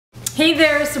Hey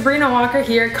there, Sabrina Walker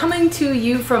here, coming to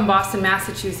you from Boston,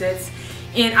 Massachusetts.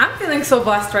 And I'm feeling so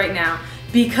blessed right now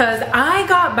because I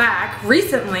got back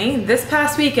recently, this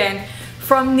past weekend,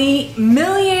 from the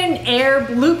Millionaire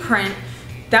Blueprint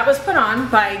that was put on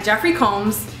by Jeffrey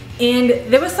Combs, and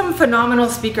there was some phenomenal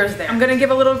speakers there. I'm gonna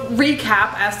give a little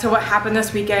recap as to what happened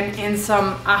this weekend and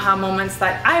some aha moments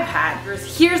that I've had.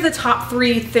 Here's the top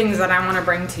 3 things that I wanna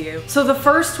bring to you. So the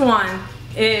first one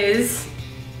is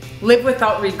live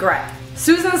without regret.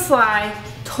 Susan Sly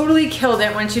totally killed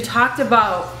it when she talked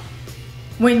about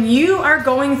when you are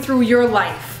going through your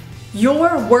life,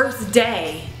 your worst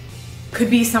day could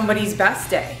be somebody's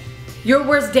best day. Your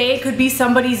worst day could be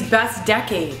somebody's best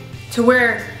decade, to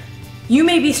where you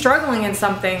may be struggling in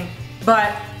something,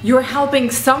 but you're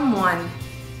helping someone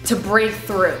to break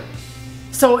through.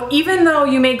 So even though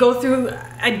you may go through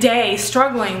a day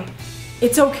struggling,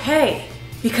 it's okay,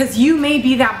 because you may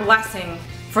be that blessing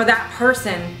for that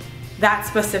person that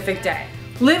specific day.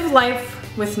 Live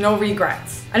life with no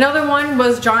regrets. Another one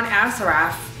was John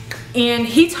Assaraf, and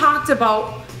he talked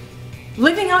about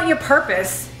living out your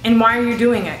purpose and why are you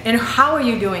doing it and how are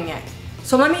you doing it.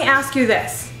 So let me ask you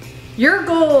this. Your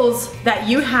goals that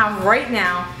you have right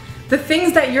now, the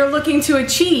things that you're looking to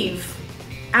achieve,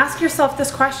 ask yourself this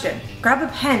question. Grab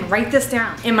a pen, write this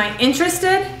down. Am I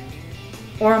interested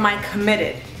or am I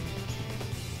committed?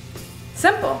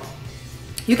 Simple.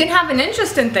 You can have an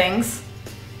interest in things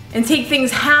and take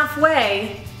things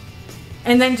halfway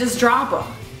and then just drop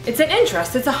them. It's an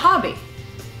interest, it's a hobby.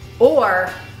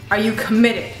 Or are you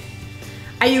committed?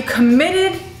 Are you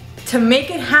committed to make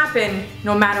it happen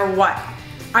no matter what?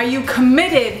 Are you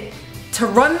committed to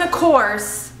run the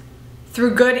course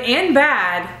through good and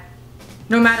bad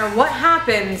no matter what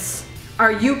happens?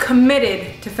 Are you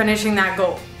committed to finishing that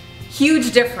goal?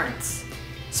 Huge difference.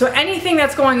 So anything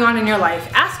that's going on in your life,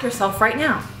 ask yourself right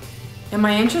now, am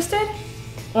I interested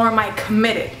or am I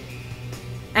committed?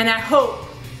 And I hope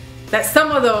that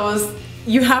some of those,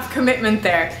 you have commitment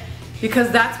there,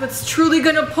 because that's what's truly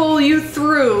gonna pull you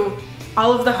through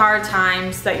all of the hard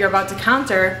times that you're about to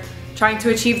counter trying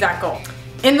to achieve that goal.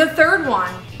 And the third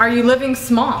one, are you living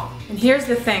small? And here's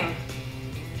the thing.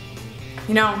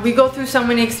 You know, we go through so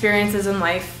many experiences in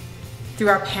life, through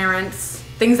our parents,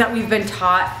 things that we've been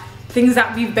taught, things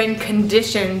that we've been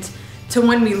conditioned to.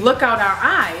 When we look out our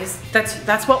eyes,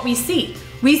 that's what we see.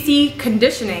 We see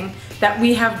conditioning that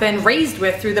we have been raised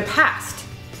with through the past.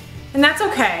 And that's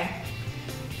okay.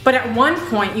 But at one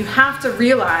point, you have to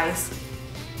realize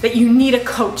that you need a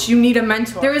coach, you need a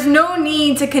mentor. There is no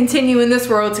need to continue in this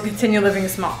world to continue living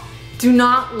small. Do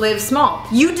not live small.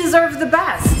 You deserve the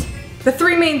best. The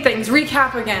 3 main things,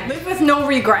 recap again. Live with no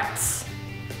regrets.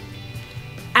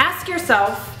 Ask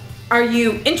yourself, are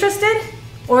you interested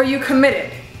or are you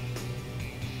committed?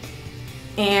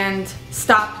 And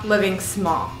stop living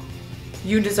small.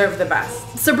 You deserve the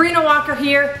best. Sabrina Walker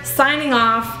here, signing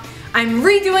off. I'm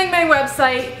redoing my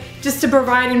website just to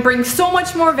provide and bring so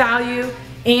much more value.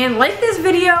 And like this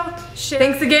video, share.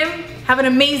 Thanks again, have an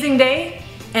amazing day,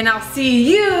 and I'll see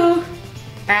you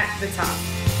at the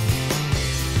top.